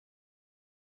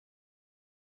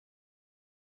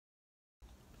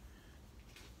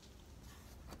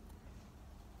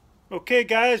Okay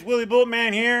guys, Willie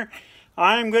Bulletman here.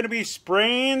 I'm going to be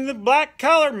spraying the black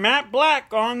color, matte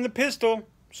black, on the pistol.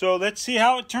 So let's see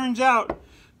how it turns out.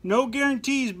 No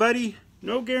guarantees, buddy.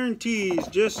 No guarantees.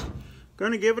 Just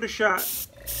going to give it a shot.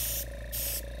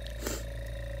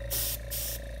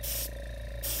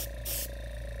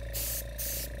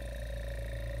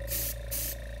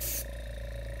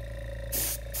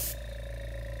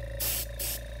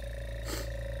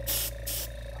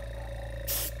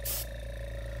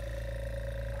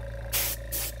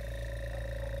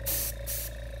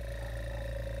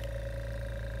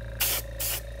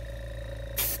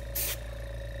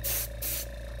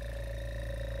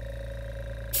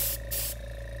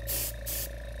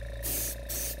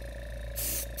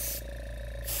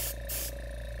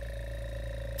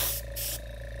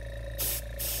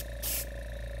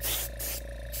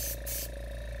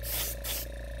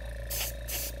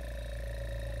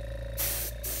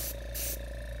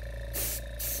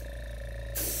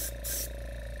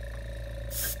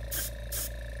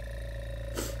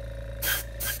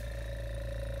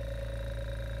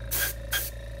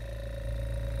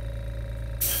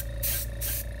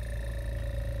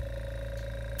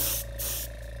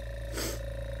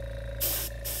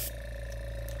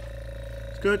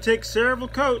 It's going to take several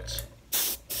coats,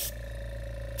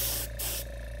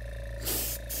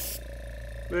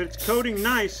 but it's coating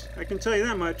nice, I can tell you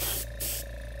that much.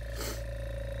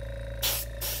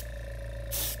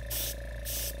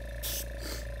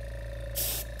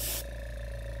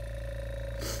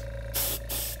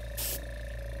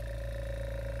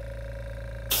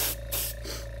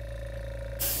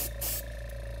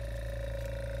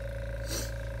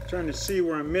 Trying to see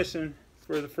where I'm missing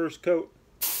for the first coat.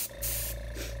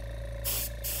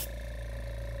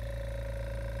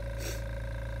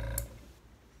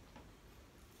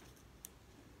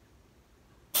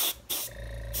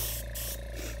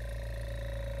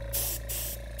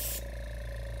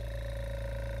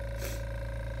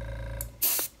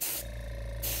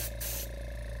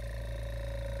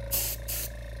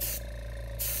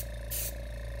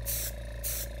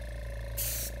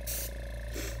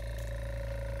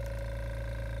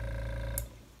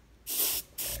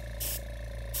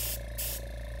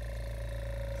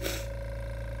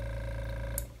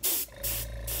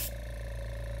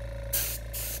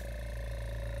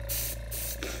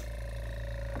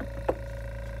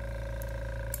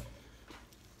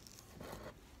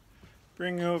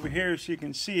 Bring it over here so you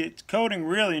can see it. It's coating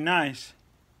really nice.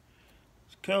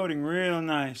 It's coating real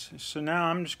nice. So now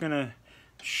I'm just going to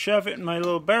shove it in my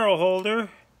little barrel holder,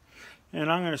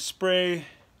 and I'm going to spray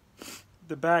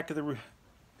the back of the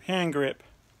hand grip.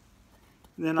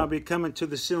 Then I'll be coming to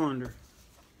the cylinder.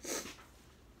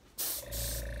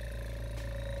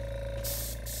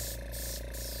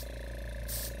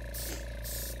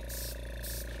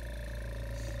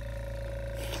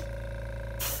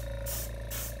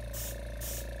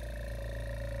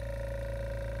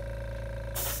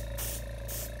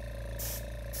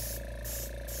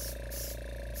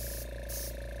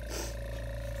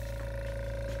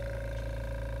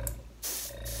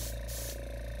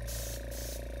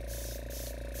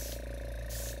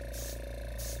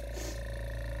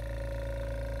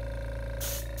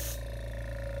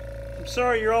 I'm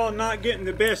sorry you're all not getting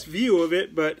the best view of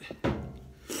it, but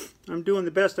I'm doing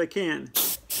the best I can.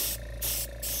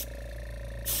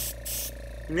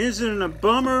 And isn't it a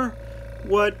bummer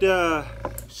what,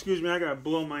 excuse me, I gotta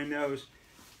blow my nose.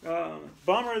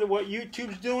 Bummer that what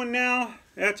YouTube's doing now,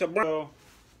 that's a bummer. So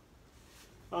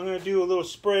I'm gonna do a little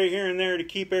spray here and there to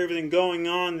keep everything going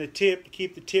on the tip, to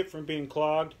keep the tip from being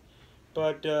clogged.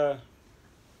 But I'm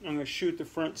gonna shoot the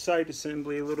front sight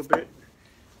assembly a little bit.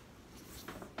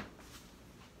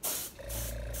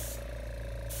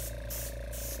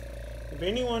 If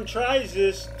anyone tries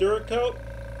this DuraCoat,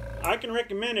 I can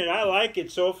recommend it. I like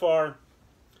it so far.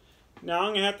 Now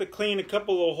I'm going to have to clean a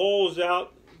couple of holes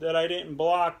out that I didn't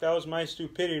block. That was my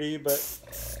stupidity, but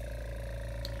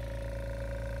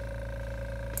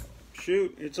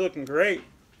shoot, it's looking great.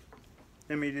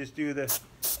 Let me just do this,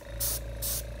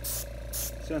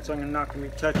 since I'm not going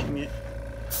to be touching it.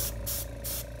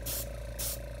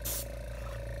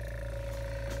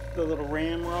 The little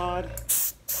ramrod.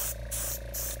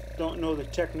 Don't know the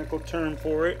technical term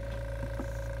for it.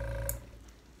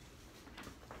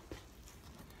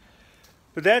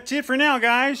 But that's it for now,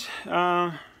 guys.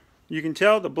 You can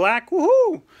tell the black,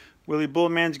 woohoo! Willie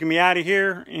Bulletman's gonna be out of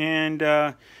here, and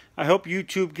I hope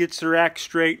YouTube gets their act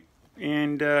straight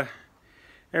and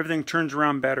everything turns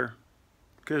around better.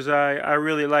 Because I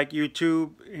really like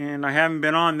YouTube, and I haven't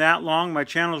been on that long. My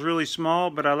channel's really small,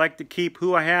 but I like to keep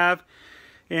who I have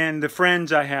and the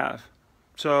friends I have.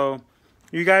 So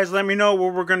You guys let me know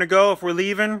where we're going to go, if we're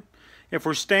leaving, if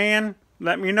we're staying.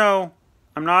 Let me know.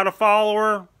 I'm not a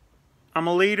follower. I'm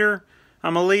a leader.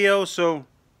 I'm a Leo, so,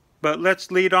 but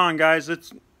let's lead on, guys.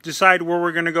 Let's decide where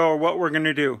we're going to go or what we're going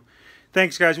to do.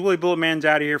 Thanks, guys. Willie Bullet Man's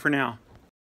out of here for now.